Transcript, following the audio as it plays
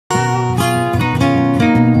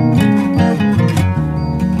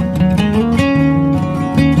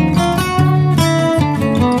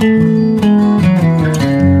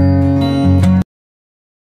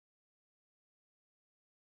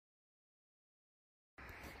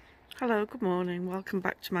Hello, good morning, welcome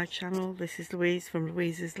back to my channel. This is Louise from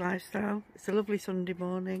Louise's Lifestyle. It's a lovely Sunday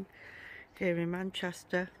morning here in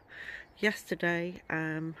Manchester. Yesterday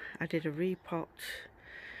I did a repot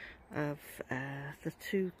of the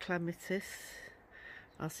two clematis.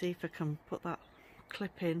 I'll see if I can put that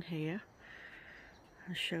clip in here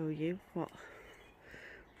and show you what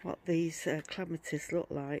these clematis look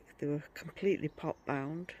like. They were completely pot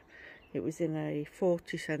bound. It was in a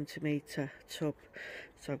 40 centimetre tub,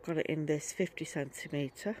 so I've got it in this 50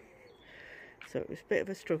 centimetre. So it was a bit of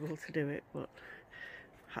a struggle to do it, but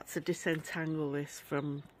I had to disentangle this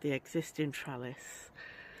from the existing trellis,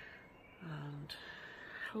 and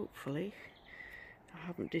hopefully I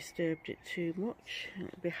haven't disturbed it too much and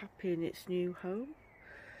it'll be happy in its new home.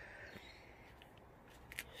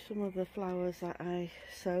 Some of the flowers that I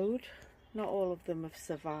sowed, not all of them have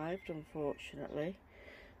survived, unfortunately.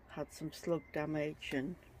 Had some slug damage,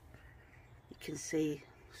 and you can see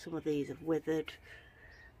some of these have withered,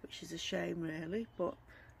 which is a shame really, but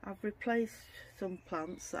I've replaced some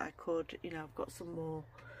plants that I could, I've got some more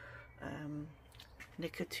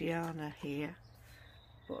Nicotiana here,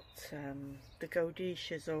 but the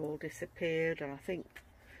Godetias all disappeared, and I think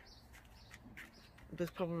there's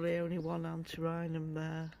probably only one Antirrhinum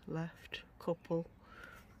there left, a couple.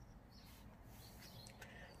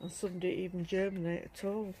 And some didn't even germinate at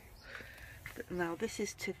all. But now this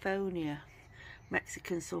is Tithonia,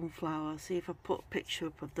 Mexican sunflower. See if I put a picture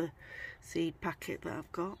up of the seed packet that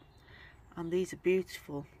I've got. And these are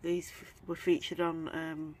beautiful. These were featured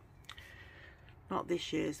on, not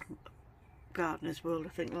this year's Gardener's World, I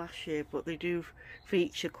think last year, but they do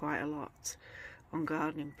feature quite a lot on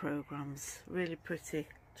gardening programmes. Really pretty,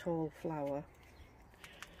 tall flower.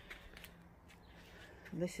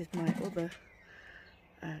 And this is my other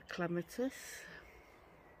clematis.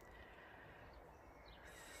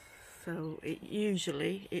 So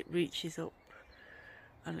usually it reaches up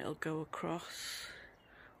and it'll go across,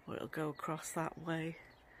 or it'll go across that way.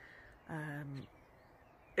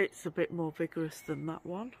 It's a bit more vigorous than that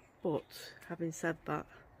one, but having said that,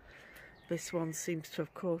 this one seems to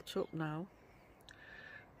have caught up now.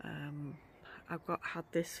 I've had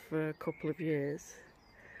this for a couple of years,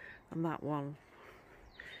 and that one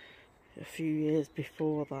a few years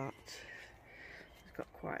before that. It's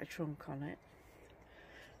got quite a trunk on it.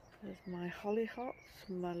 There's my hollyhocks,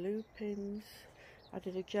 my lupins. I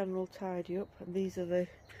did a general tidy up, and these are the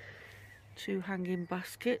two hanging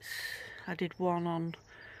baskets. I did one on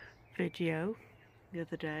video the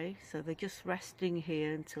other day, so they're just resting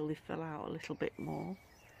here until they fill out a little bit more.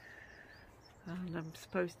 And I'm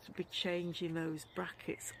supposed to be changing those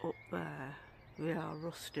brackets up there. They are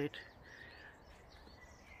rusted.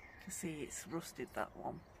 You can see it's rusted, that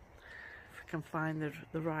one. If I can find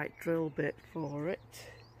the right drill bit for it.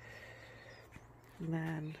 And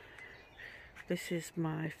then this is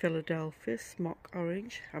my Philadelphia Smock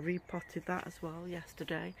Orange. I repotted that as well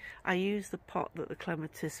yesterday. I used the pot that the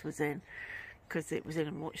clematis was in because it was in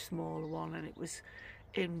a much smaller one, and it was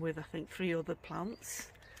in with, I think, 3 other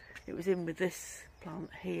plants. It was in with this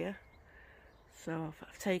plant here. So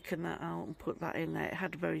I've taken that out and put that in there. It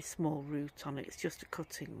had a very small root on it, it's just a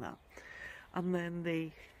cutting that. And then the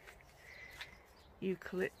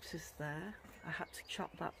eucalyptus there, I had to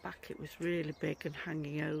chop that back. It was really big and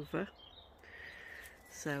hanging over.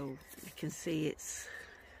 So you can see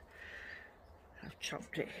I've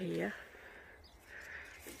chopped it here.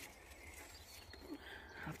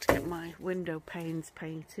 I have to get my window panes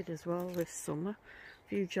painted as well this summer. A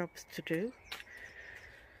few jobs to do.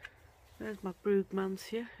 There's my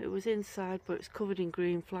Brugmansia. It was inside, but it's covered in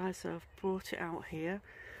green flies, so I've brought it out here,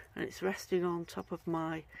 and it's resting on top of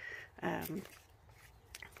my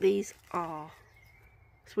these are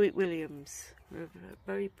Sweet Williams. They're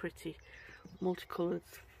very pretty, multicoloured,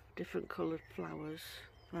 different coloured flowers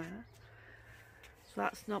there. So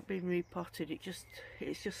that's not been repotted.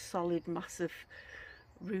 It's just solid, massive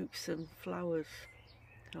roots and flowers.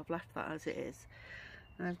 I've left that as it is.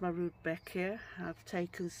 And there's my Rudbeckia. I've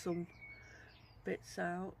taken some bits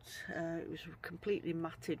out. It was completely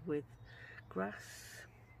matted with grass,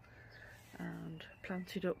 and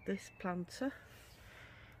planted up this planter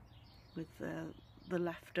with the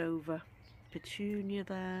leftover petunia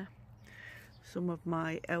there, some of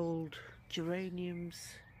my old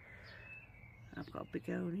geraniums. I've got a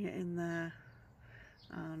begonia in there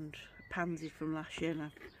and a pansy from last year, and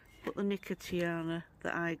I've put the Nicotiana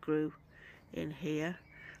that I grew in here,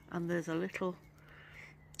 and there's a little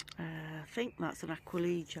I think that's an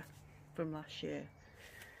Aquilegia from last year.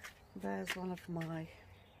 There's one of my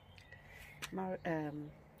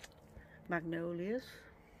magnolias,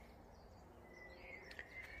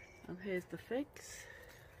 and here's the figs.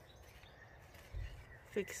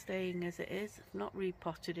 fig staying as it is. I've not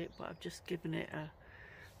repotted it, but I've just given it a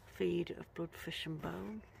feed of bloodfish and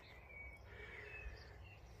bone.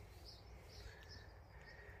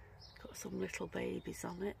 Got some little babies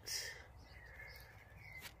on it.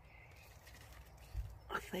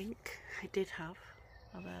 I think it did have.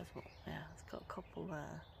 Oh, there's one. Yeah, it's got a couple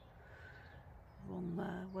there. One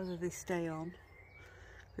there. Whether they stay on.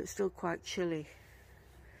 It's still quite chilly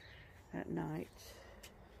at night.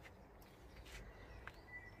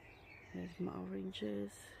 There's my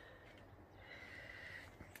oranges.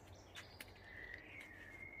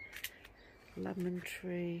 Lemon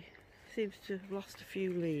tree. Seems to have lost a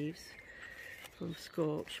few leaves from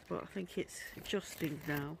scorch, but I think it's adjusting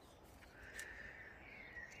now.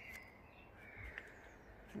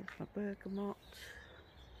 There's my bergamot.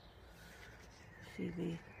 See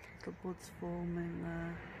the little buds forming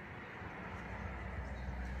there.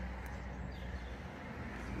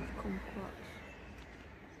 Kumquat.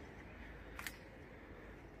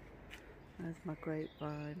 There's my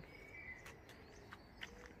grapevine.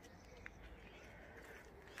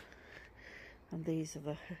 And these are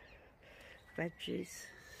the veggies.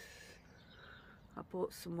 I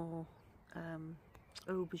bought some more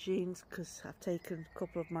aubergines because I've taken a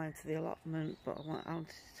couple of mine to the allotment, but I wanted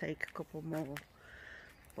to take a couple more,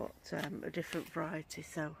 but a different variety.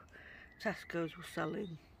 So Tesco's were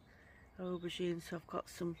selling aubergines, so I've got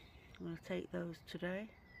some. I'm going to take those today.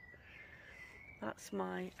 That's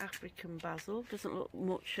my African basil. Doesn't look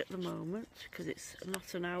much at the moment because it's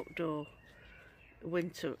not an outdoor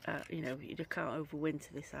winter, you know, you can't overwinter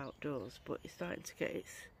this outdoors, but it's starting to get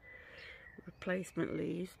its replacement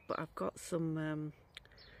leaves. But I've got some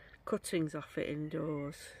cuttings off it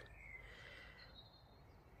indoors,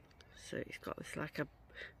 so it's got this like a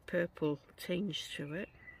purple tinge to it.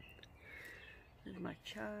 There's my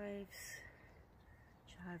chives.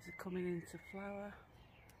 Chives are coming into flower.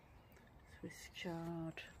 Swiss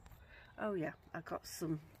chard. Oh yeah, I got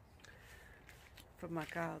some from my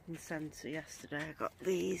garden centre yesterday. I got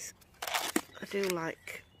these. I do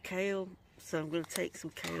like kale, so I'm going to take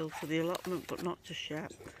some kale to the allotment, but not just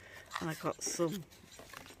yet. And I got some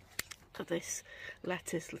of this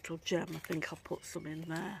lettuce, little gem. I think I'll put some in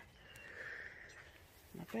there.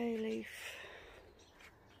 My bay leaf.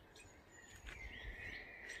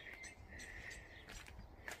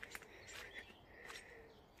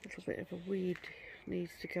 A little bit of a weed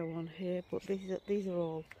needs to go on here, but these are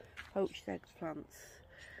all poached eggplants.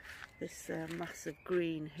 This massive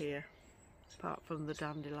green here, apart from the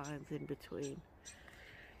dandelions in between.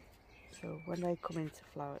 So when they come into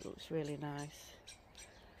flower, it looks really nice.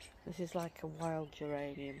 This is like a wild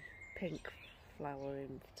geranium, pink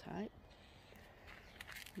flowering type.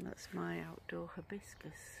 And that's my outdoor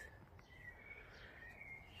hibiscus.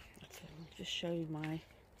 Okay, I'll just show you my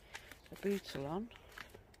abutilon.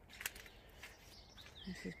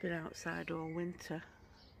 This has been outside all winter,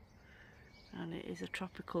 and it is a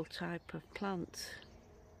tropical type of plant,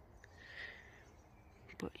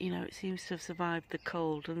 but you know, it seems to have survived the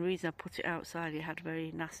cold. And the reason I put it outside, it had a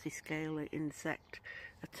very nasty scaly insect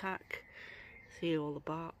attack. See all the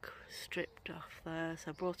bark stripped off there, so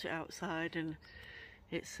I brought it outside and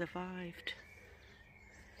it survived.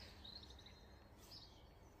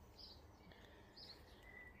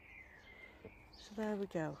 So there we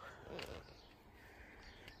go.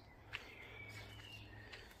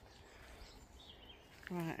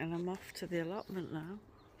 Right, and I'm off to the allotment now.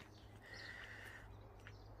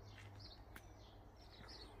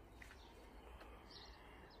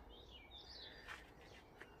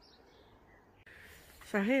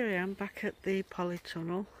 So here I am back at the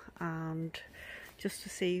polytunnel, and just to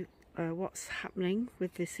see what's happening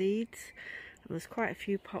with the seeds. And there's quite a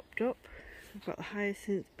few popped up. I've got the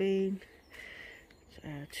hyacinth bean,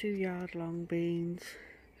 2 yard long beans,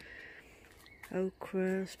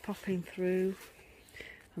 ochra's popping through,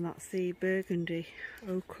 and that's the burgundy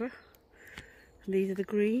ochra. And these are the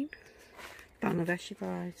green Bangladeshi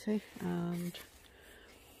variety, and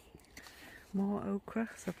more ochra.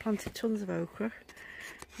 So I've planted tons of ochra,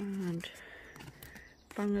 and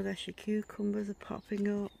Bangladeshi cucumbers are popping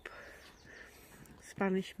up,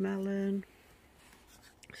 Spanish melon,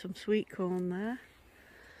 some sweet corn there,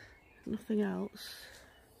 nothing else.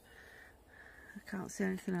 I can't see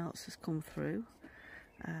anything else has come through.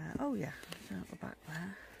 Oh yeah, it's out the back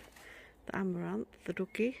there. The amaranth, the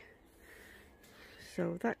ducky.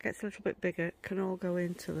 So that gets a little bit bigger. It can all go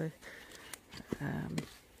into the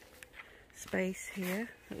space here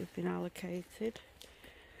that we've been allocated.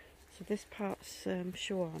 So this part's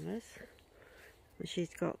Shawarna's, and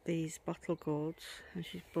she's got these bottle gourds, and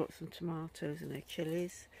she's brought some tomatoes and her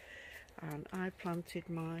chilies. And I planted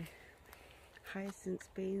my hyacinth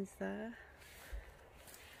beans there,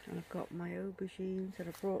 and I've got my aubergines, and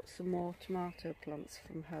I brought some more tomato plants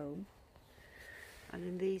from home. And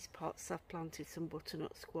in these pots I've planted some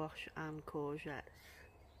butternut squash and courgettes.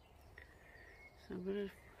 So I'm going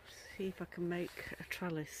to see if I can make a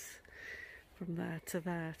trellis from there to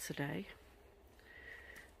there today.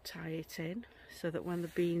 Tie it in so that when the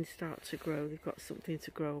beans start to grow, they've got something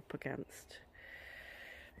to grow up against.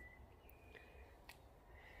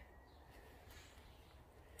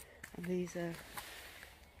 And these are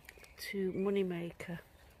 2 moneymaker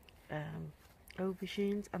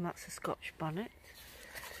aubergines, and that's a Scotch bonnet.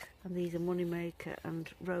 And these are moneymaker and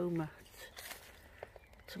Roma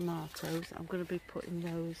tomatoes. I'm going to be putting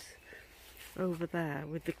those over there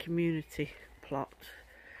with the community plot.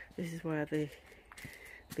 This is where they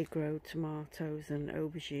grow tomatoes and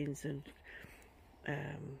aubergines and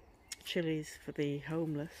chilies for the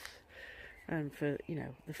homeless and for, you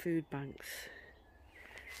know, the food banks.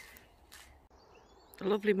 A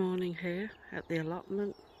lovely morning here at the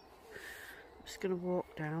allotment. I'm just going to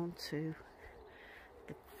walk down to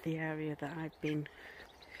the area that I've been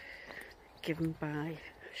given by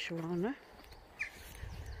Shawana.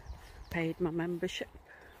 Paid my membership,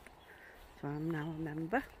 so I'm now a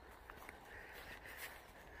member.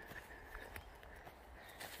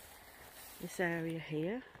 This area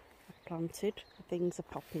here I've planted, things are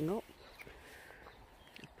popping up.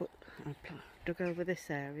 I dug over this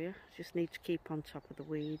area, just need to keep on top of the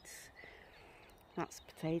weeds. That's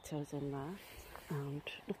potatoes in there, and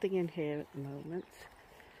nothing in here at the moment.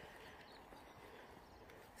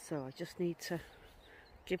 So I just need to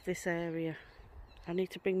give this area, I need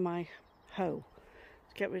to bring my hoe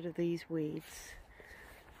to get rid of these weeds,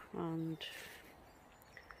 and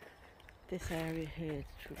this area here,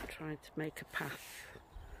 trying to make a path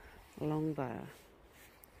along there.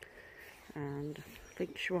 And I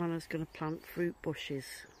think Shawana's going to plant fruit bushes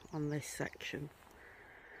on this section.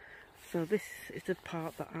 So this is the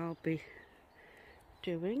part that I'll be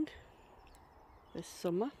doing this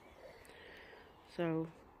summer. So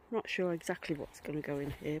I'm not sure exactly what's going to go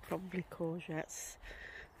in here. Probably courgettes.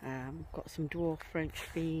 Got some dwarf French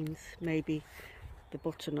beans, maybe the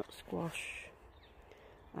butternut squash.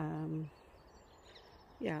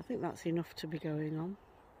 Yeah, I think that's enough to be going on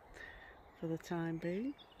for the time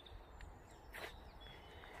being.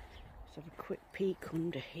 Let's have a quick peek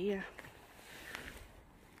under here.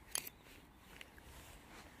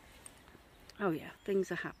 Oh yeah,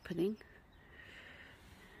 things are happening.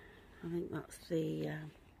 I think that's the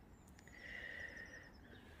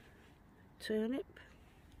turnip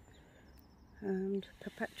and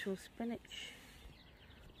perpetual spinach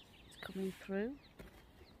is coming through.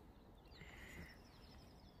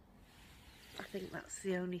 I think that's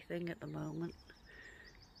the only thing at the moment.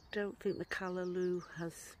 Don't think the callaloo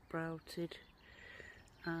has sprouted,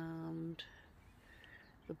 and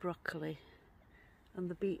the broccoli and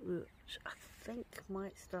the beetroot I think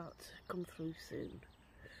might start to come through soon.